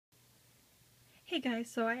Hey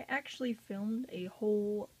guys, so I actually filmed a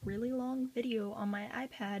whole really long video on my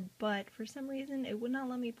iPad, but for some reason it would not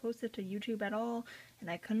let me post it to YouTube at all,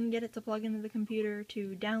 and I couldn't get it to plug into the computer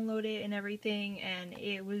to download it and everything, and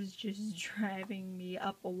it was just driving me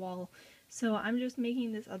up a wall. So I'm just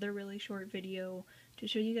making this other really short video to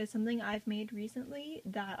show you guys something I've made recently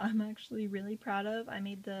that I'm actually really proud of. I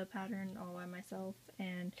made the pattern all by myself,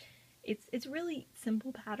 and it's a really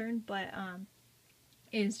simple pattern, but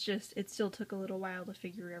it still took a little while to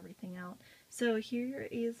figure everything out. So here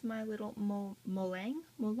is my little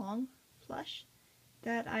Molang plush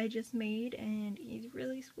that I just made, and he's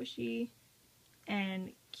really squishy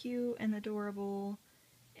and cute and adorable,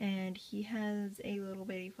 and he has a little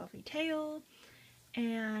bitty fluffy tail,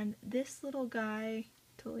 and this little guy,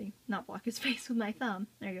 totally not block his face with my thumb,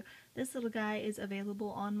 there you go, this little guy is available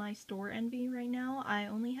on my store Envy right now. I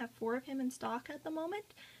only have 4 of him in stock at the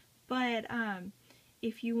moment, but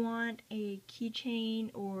if you want a keychain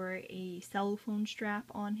or a cell phone strap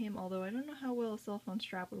on him, although I don't know how well a cell phone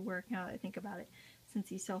strap would work now that I think about it, since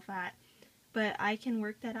he's so fat, but I can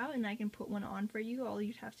work that out and I can put one on for you. All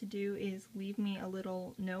you'd have to do is leave me a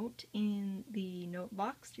little note in the note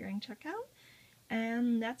box during checkout,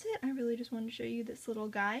 and that's it. I really just wanted to show you this little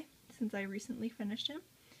guy since I recently finished him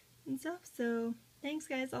and stuff. So thanks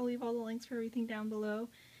guys, I'll leave all the links for everything down below,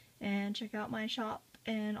 and check out my shop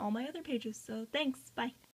and all my other pages. So thanks, bye!